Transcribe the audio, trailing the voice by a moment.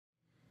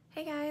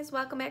Hey guys,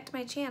 welcome back to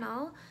my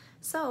channel.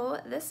 So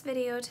this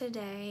video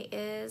today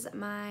is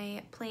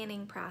my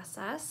planning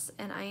process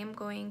and I am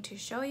going to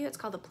show you, it's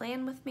called a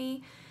plan with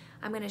me.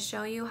 I'm going to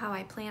show you how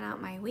I plan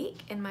out my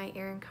week in my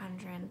Erin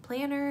Condren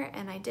Planner,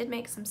 and I did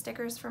make some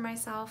stickers for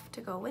myself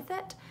to go with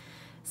it.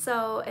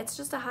 So it's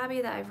just a hobby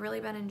that I've really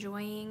been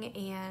enjoying,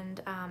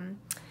 and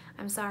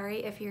I'm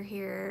sorry if you're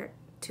here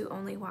to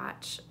only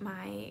watch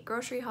my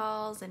grocery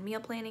hauls and meal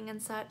planning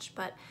and such,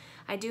 but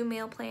I do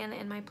meal plan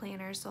in my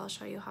planner, so I'll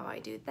show you how I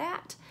do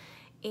that.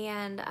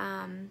 And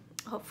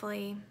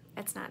hopefully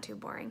it's not too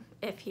boring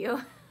if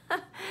you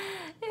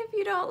if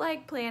you don't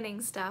like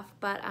planning stuff.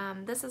 But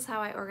this is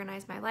how I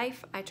organize my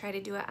life. I try to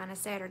do it on a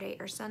Saturday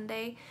or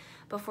Sunday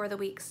before the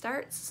week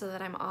starts so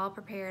that I'm all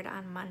prepared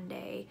on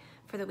Monday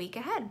for the week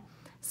ahead.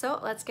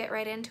 So let's get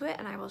right into it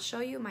and I will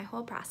show you my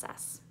whole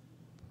process.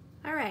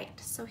 Alright,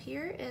 so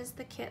here is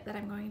the kit that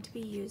I'm going to be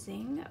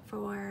using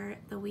for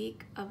the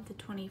week of the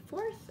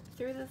 24th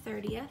through the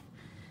 30th.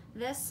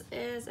 This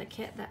is a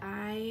kit that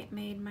I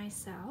made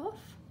myself.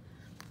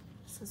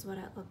 This is what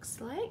it looks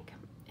like.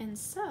 And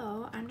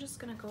so I'm just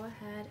going to go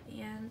ahead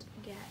and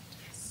get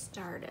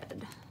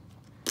started.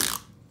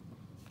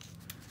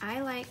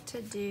 I like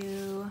to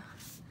do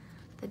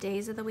the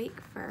days of the week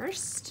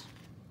first.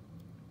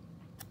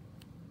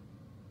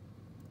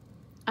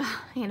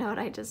 You know what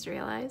I just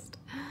realized?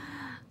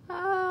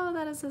 Oh,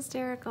 that is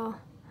hysterical.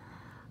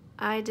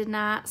 I did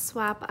not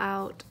swap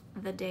out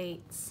the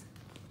dates.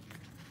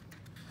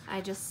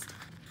 I just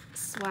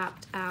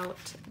swapped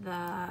out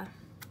the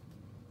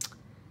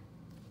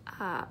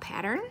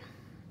pattern.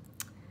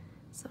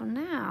 So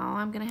now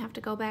I'm gonna have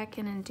to go back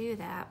in and do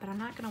that, but I'm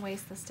not gonna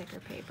waste the sticker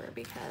paper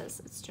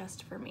because it's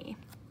just for me.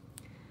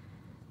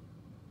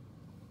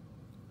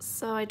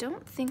 So I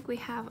don't think we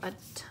have a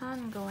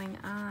ton going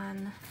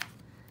on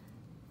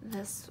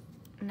this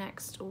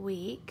next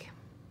week,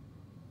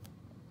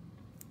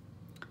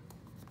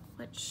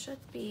 which should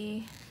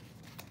be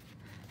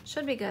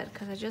good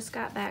because I just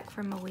got back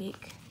from a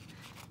week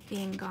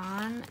being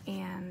gone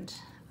and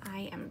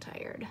I am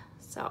tired.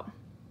 So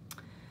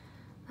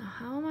now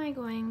how am I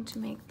going to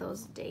make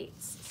those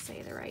dates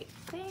say the right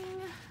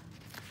thing?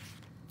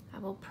 I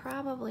will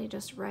probably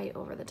just write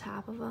over the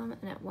top of them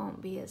and it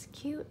won't be as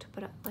cute,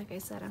 but like I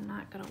said, I'm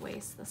not gonna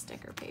waste the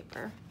sticker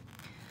paper.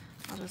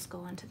 I'll just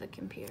go into the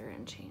computer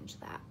and change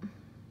that.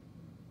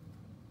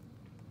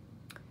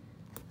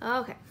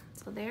 Okay,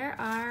 so there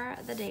are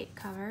the date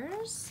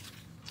covers.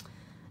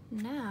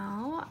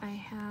 Now I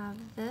have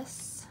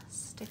this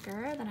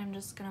sticker that I'm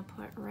just gonna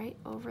put right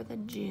over the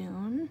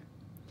June.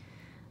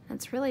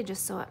 It's really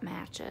just so it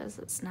matches.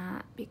 It's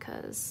not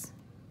because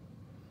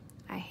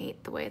I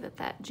hate the way that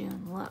that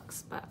June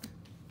looks, but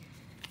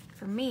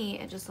for me,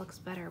 it just looks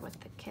better with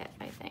the kit,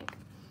 I think.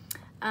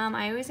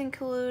 I always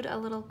include a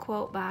little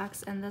quote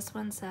box, and this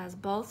one says,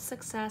 "Both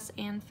success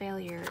and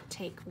failure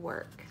take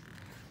work."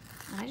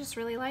 And I just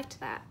really liked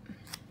that.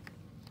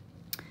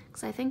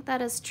 Because I think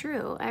that is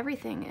true.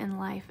 Everything in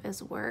life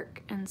is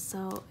work, and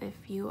so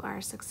if you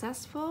are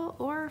successful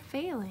or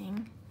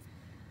failing,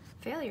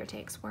 failure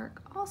takes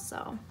work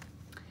also.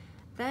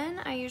 Then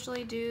I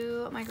usually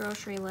do my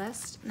grocery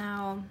list.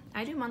 Now,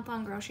 I do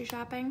month-long grocery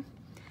shopping,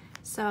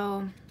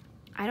 so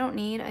I don't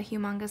need a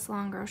humongous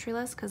long grocery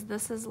list because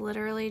this is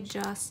literally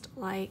just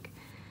like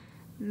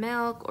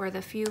milk or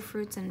the few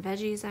fruits and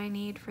veggies I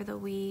need for the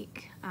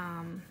week.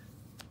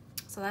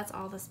 So that's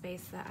all the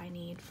space that I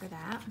need for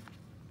that.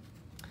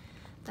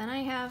 Then I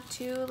have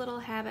two little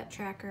habit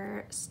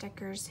tracker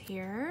stickers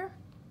here.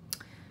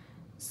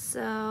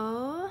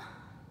 So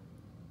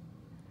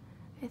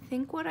I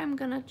think what I'm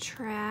gonna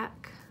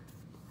track,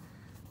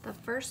 the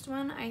first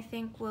one I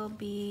think will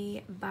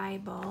be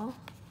Bible,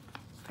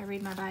 if I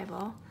read my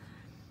Bible.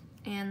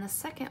 And the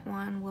second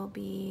one will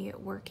be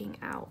working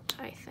out,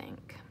 I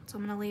think. So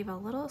I'm gonna leave a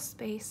little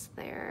space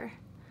there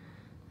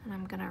and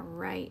I'm gonna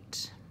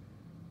write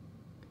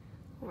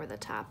over the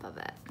top of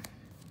it.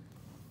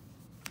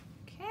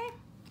 Okay,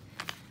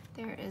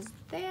 there is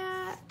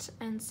that.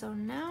 And so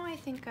now I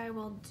think I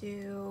will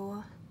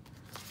do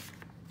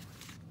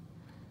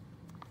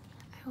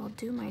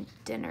my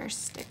dinner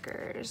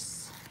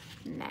stickers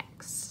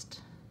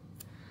next.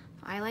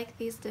 I like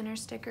these dinner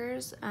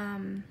stickers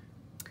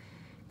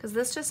because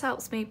this just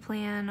helps me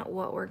plan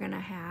what we're gonna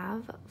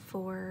have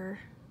for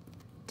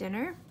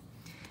dinner.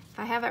 If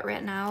I have it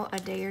written out a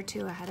day or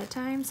two ahead of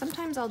time,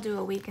 sometimes I'll do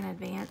a week in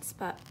advance,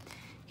 but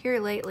here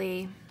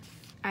lately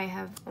I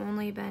have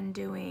only been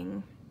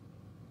doing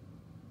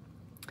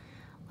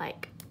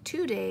like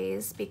 2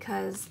 days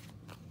because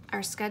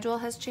our schedule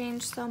has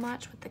changed so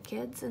much with the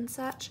kids and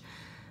such,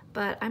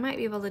 but I might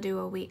be able to do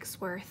a week's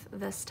worth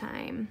this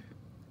time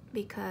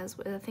because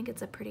I think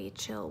it's a pretty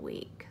chill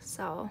week.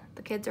 So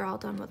the kids are all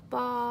done with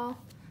ball.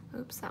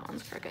 Oops, that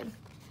one's crooked.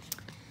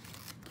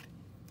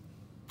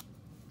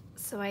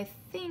 So I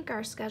think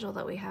our schedule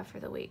that we have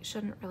for the week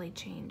shouldn't really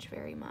change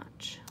very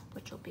much,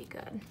 which will be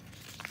good.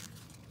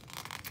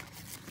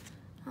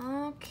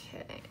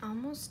 Okay,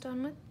 almost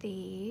done with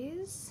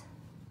these.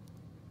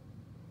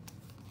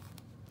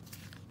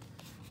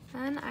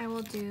 Then I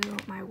will do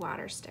my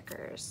water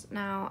stickers.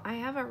 Now, I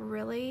have a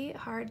really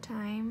hard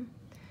time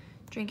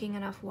drinking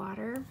enough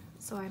water,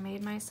 so I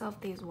made myself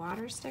these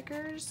water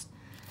stickers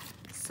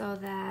so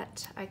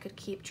that I could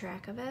keep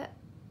track of it.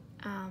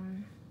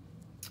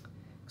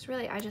 Because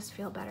really, I just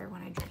feel better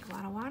when I drink a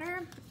lot of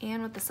water,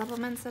 and with the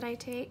supplements that I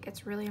take,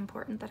 it's really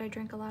important that I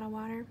drink a lot of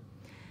water.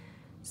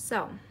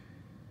 So,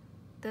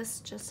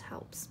 this just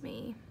helps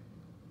me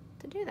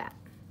to do that.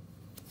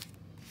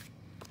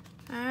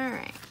 All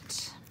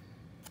right.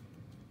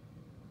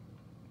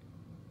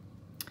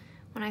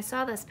 When I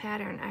saw this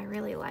pattern, I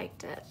really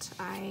liked it.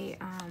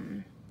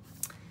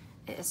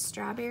 It is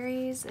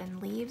strawberries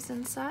and leaves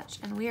and such,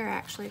 and we are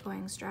actually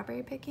going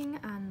strawberry picking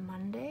on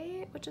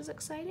Monday, which is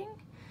exciting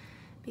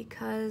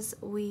because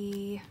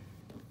we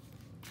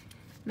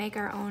make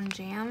our own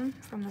jam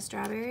from the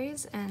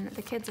strawberries, and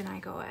the kids and I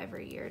go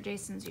every year.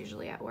 Jason's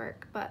usually at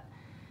work, but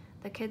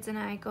the kids and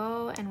I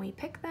go and we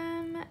pick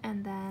them,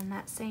 and then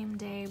that same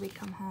day we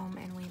come home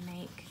and we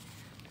make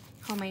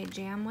homemade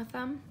jam with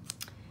them.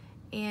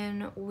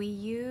 And we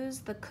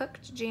use the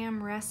cooked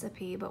jam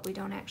recipe, but we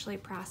don't actually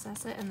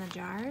process it in the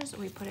jars.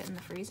 We put it in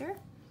the freezer,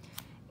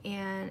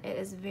 and it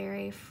is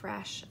very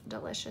fresh,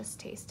 delicious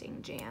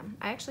tasting jam.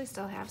 I actually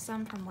still have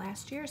some from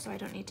last year, so I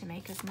don't need to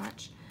make as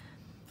much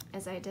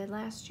as I did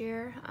last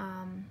year,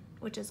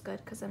 which is good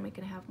because then we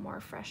can have more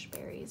fresh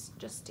berries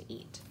just to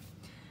eat.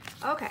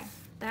 Okay,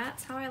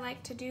 that's how I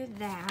like to do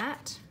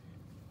that.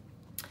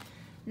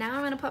 Now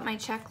I'm gonna put my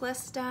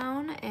checklist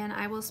down, and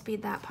I will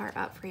speed that part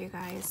up for you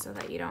guys so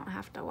that you don't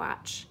have to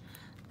watch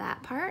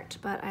that part,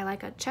 but I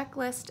like a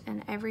checklist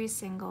in every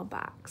single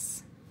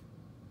box.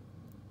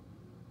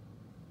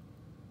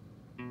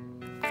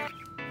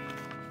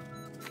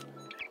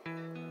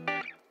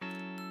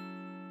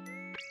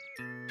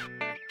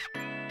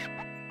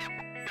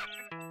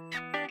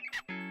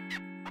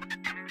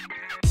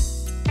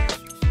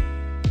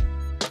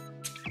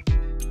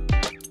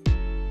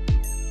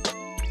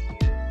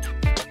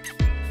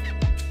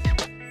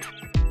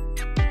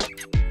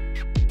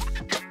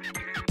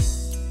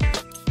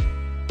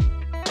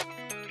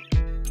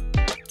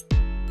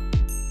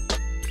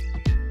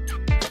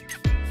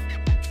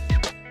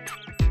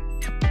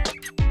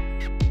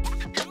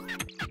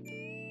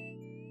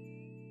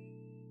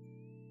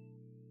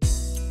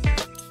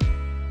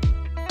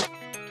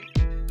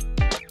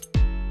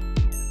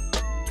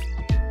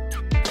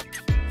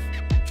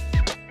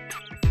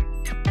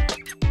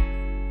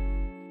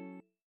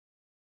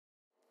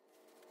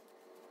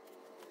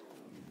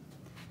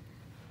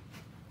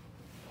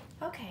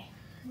 Okay,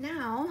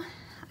 now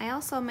I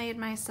also made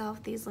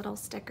myself these little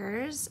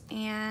stickers,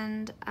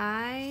 and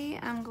I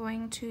am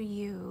going to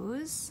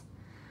use,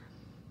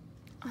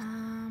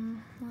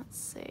 let's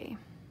see,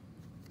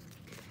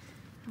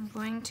 I'm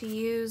going to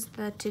use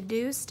the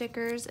to-do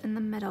stickers in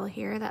the middle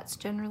here. That's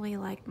generally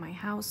like my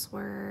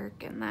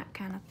housework and that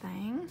kind of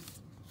thing.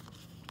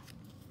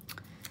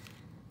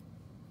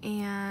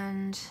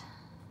 And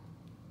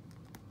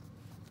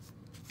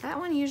that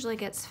one usually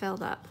gets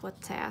filled up with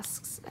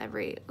tasks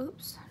every,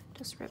 oops,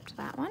 just ripped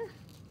that one.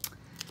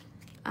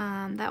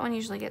 That one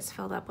usually gets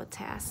filled up with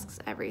tasks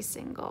every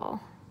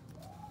single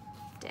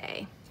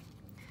day.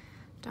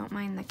 Don't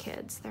mind the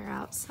kids, they're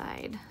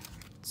outside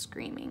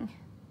screaming.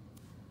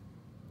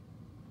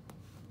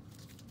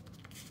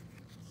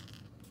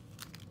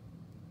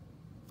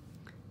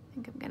 I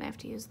think I'm gonna have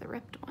to use the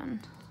ripped one,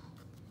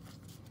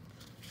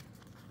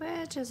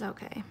 which is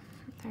okay.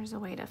 There's a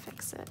way to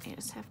fix it. You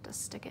just have to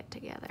stick it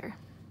together.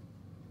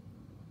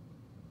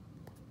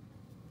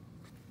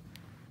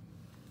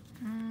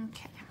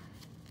 Okay.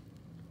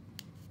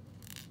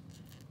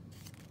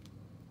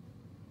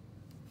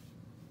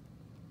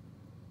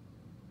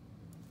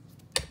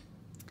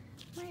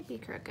 Might be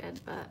crooked,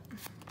 but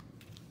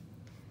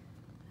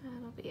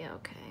that'll be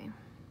okay.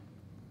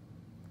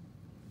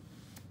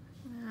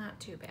 Not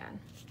too bad.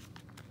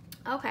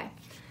 Okay.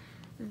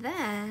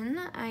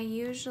 Then I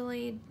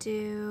usually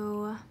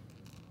do,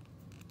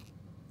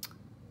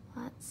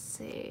 let's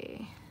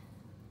see.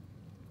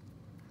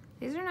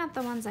 These are not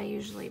the ones I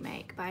usually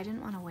make, but I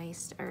didn't want to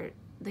waste, or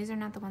these are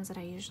not the ones that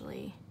I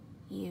usually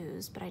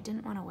use, but I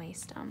didn't want to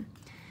waste them.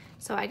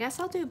 So I guess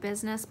I'll do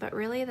business, but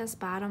really this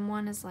bottom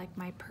one is like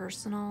my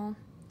personal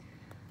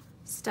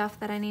stuff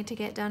that I need to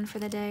get done for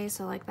the day.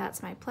 So like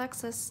that's my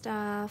Plexus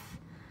stuff.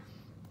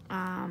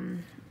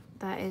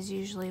 That is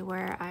usually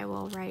where I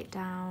will write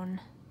down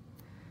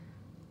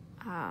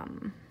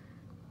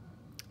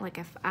like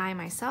if I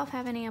myself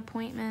have any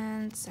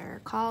appointments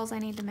or calls I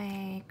need to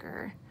make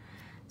or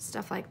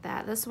stuff like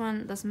that. This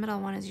middle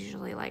one is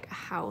usually like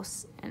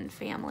house and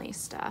family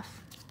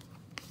stuff.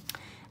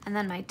 And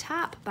then my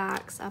top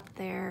box up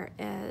there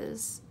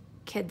is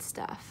kid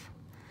stuff.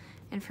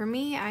 And for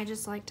me, I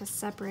just like to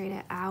separate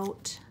it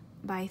out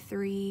by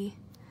 3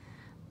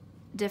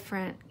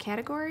 different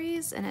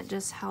categories, and it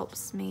just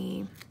helps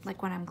me,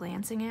 like when I'm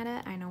glancing at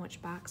it, I know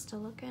which box to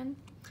look in,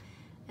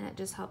 and it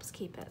just helps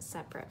keep it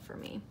separate for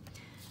me.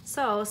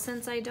 So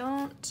since I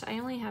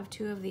only have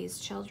 2 of these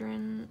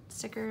children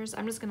stickers,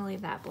 I'm just gonna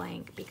leave that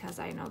blank because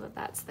I know that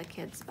that's the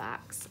kids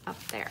box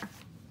up there.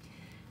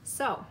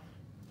 So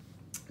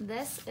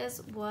this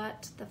is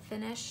what the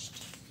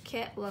finished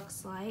kit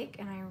looks like,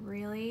 and I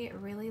really,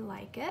 really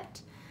like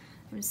it.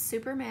 I'm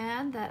super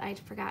mad that I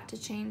forgot to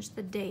change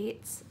the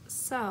dates.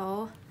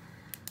 So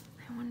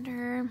I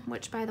wonder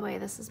which, by the way,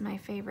 this is my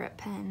favorite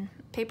pen,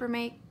 Paper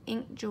Make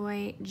Ink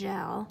Joy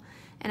Gel.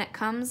 And it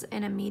comes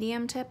in a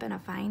medium tip and a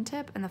fine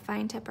tip, and the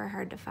fine tip are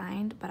hard to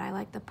find, but I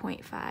like the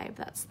 0.5,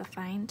 that's the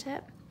fine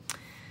tip.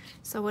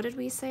 So what did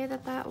we say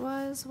that that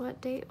was? What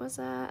date was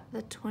that?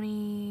 The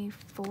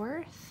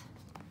 24th?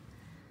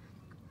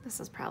 This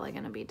is probably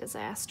gonna be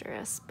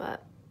disastrous,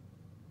 but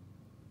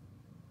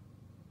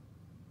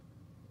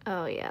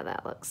oh yeah,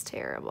 that looks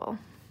terrible.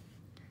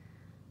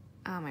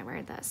 Oh my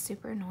word, that's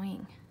super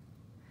annoying.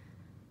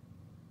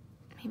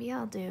 Maybe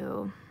I'll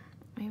do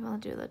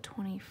the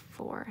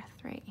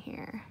 24th right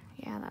here.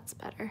 Yeah, that's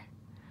better.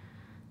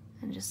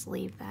 And just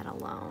leave that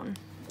alone.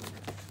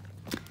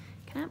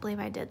 Cannot believe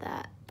I did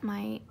that.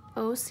 My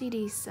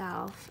OCD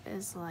self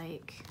is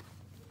like,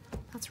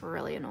 that's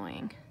really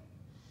annoying.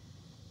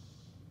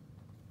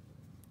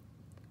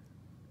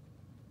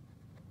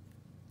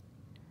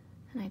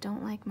 And I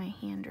don't like my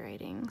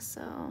handwriting,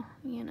 so,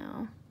 you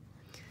know.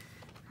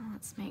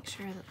 Let's make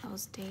sure that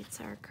those dates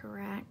are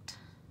correct.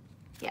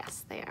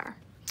 Yes, they are.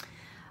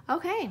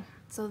 Okay,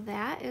 so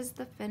that is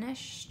the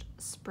finished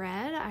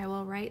spread. I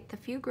will write the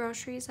few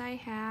groceries I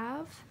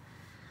have.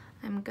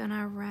 I'm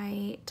gonna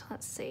write,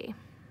 let's see.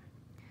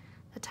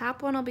 The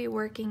top one will be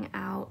working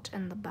out,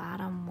 and the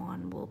bottom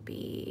one will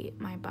be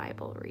my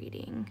Bible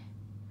reading,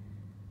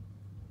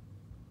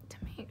 to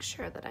make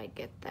sure that I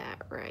get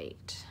that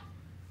right.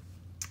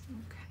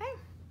 Okay.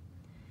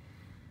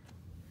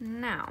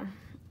 Now,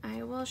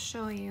 I will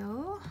show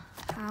you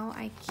how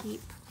I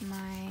keep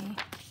my,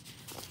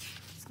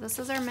 so this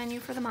is our menu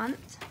for the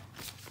month.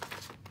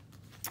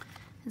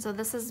 And so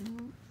this is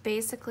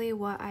basically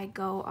what I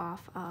go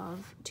off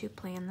of to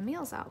plan the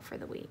meals out for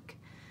the week.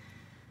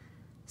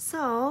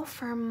 So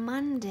for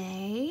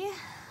Monday,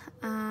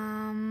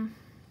 let's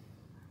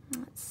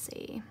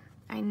see.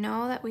 I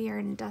know that we are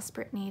in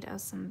desperate need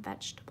of some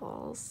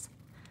vegetables.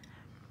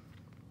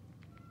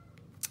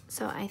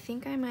 So I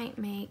think I might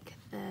make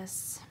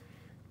this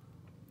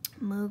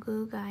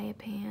Mugu Gaya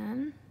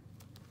pan.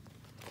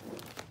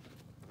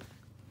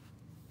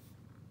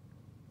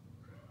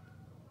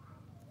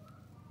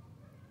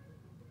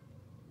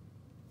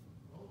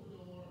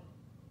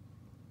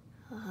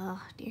 Ugh,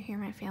 do you hear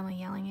my family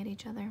yelling at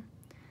each other?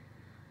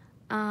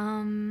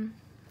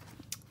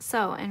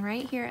 And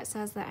right here it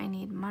says that I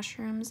need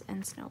mushrooms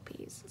and snow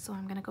peas. So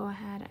I'm gonna go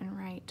ahead and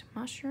write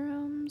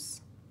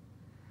mushrooms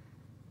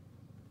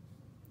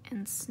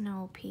and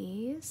snow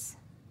peas.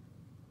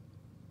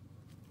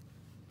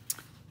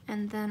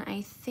 And then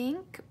I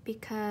think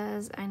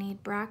because I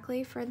need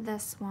broccoli for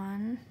this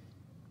one,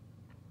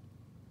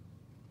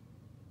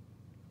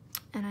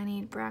 and I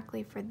need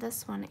broccoli for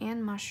this one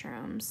and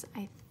mushrooms,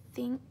 I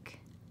think,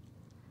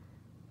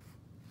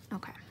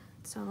 okay,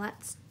 so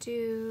let's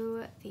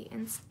do the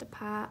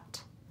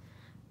Instapot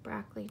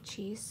broccoli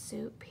cheese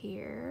soup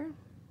here.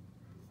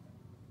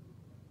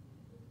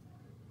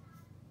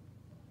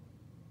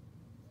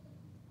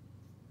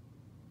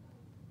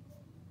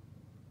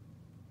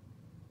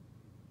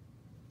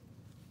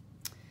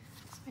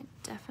 So I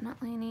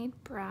definitely need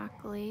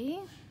broccoli.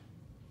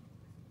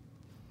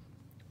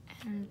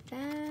 And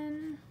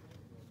then,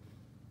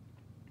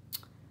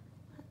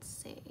 let's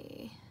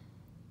see.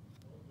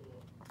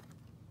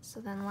 So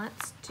then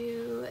let's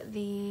do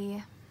the,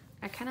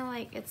 I kind of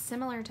like, it's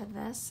similar to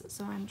this,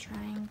 so I'm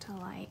trying to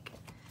like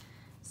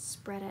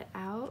spread it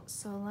out.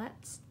 So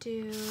let's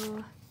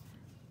do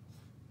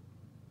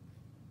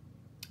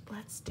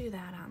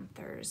that on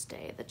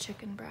Thursday, the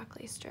chicken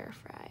broccoli stir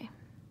fry.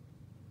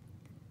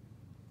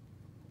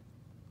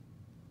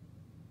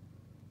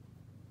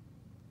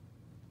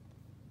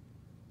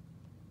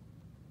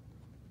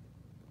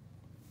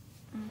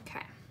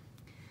 Okay.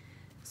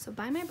 So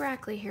by my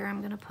broccoli here,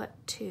 I'm gonna put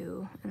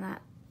 2, and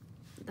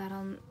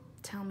that'll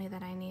tell me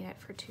that I need it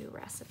for 2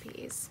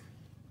 recipes.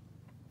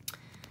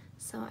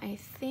 So I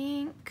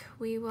think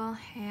we will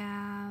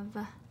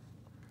have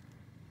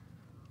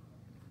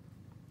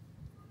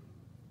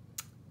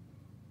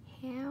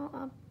how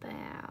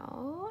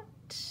about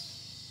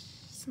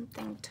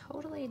something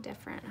totally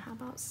different? How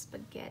about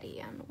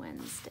spaghetti on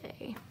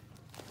Wednesday?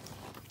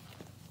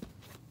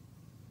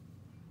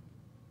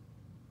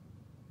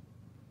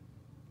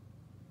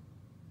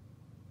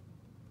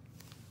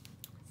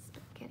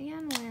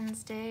 On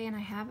Wednesday, and I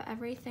have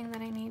everything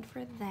that I need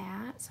for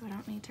that, so I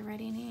don't need to write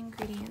any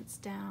ingredients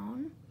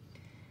down.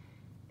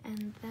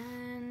 And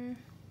then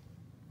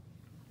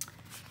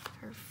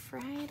for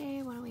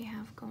Friday, what do we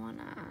have going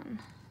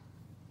on?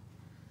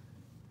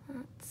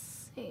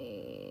 Let's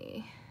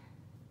see.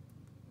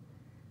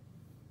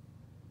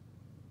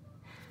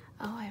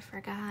 Oh, I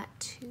forgot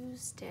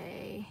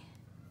Tuesday.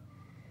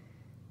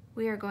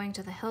 We are going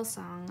to the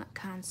Hillsong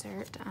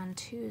concert on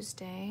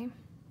Tuesday.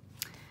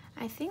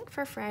 I think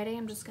for Friday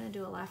I'm just gonna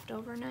do a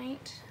leftover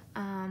night.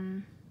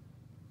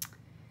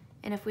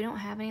 And if we don't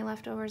have any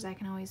leftovers, I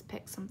can always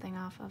pick something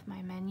off of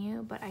my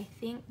menu, but I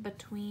think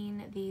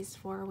between these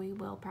 4 we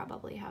will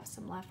probably have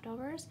some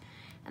leftovers.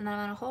 And then I'm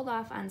gonna hold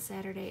off on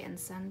Saturday and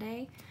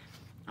Sunday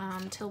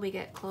till we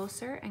get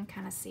closer and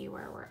kind of see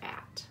where we're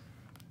at.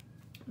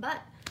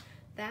 But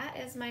that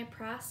is my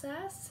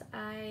process.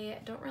 I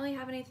don't really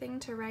have anything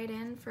to write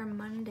in for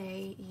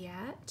Monday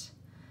yet.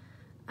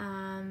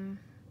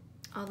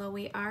 Although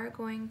we are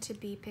going to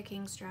be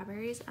picking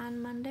strawberries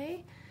on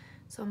Monday.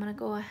 So I'm gonna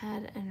go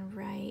ahead and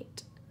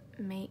write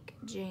make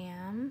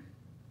jam.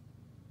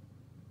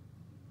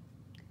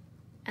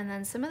 And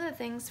then some of the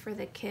things for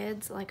the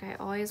kids, like I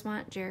always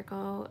want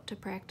Jericho to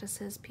practice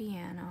his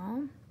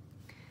piano.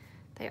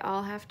 They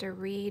all have to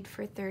read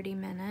for 30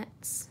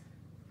 minutes.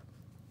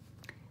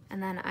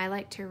 And then I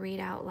like to read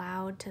out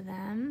loud to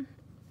them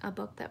a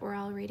book that we're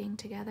all reading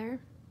together.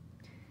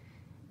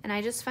 And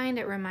I just find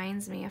it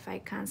reminds me, if I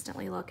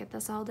constantly look at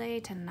this all day,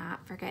 to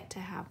not forget to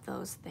have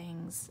those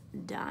things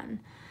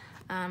done.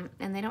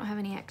 And they don't have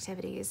any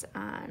activities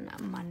on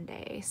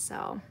Monday,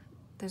 so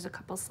there's a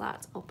couple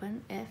slots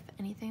open if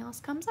anything else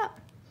comes up.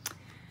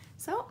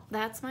 So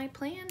that's my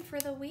plan for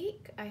the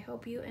week. I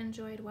hope you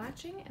enjoyed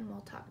watching, and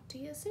we'll talk to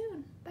you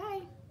soon.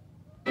 Bye.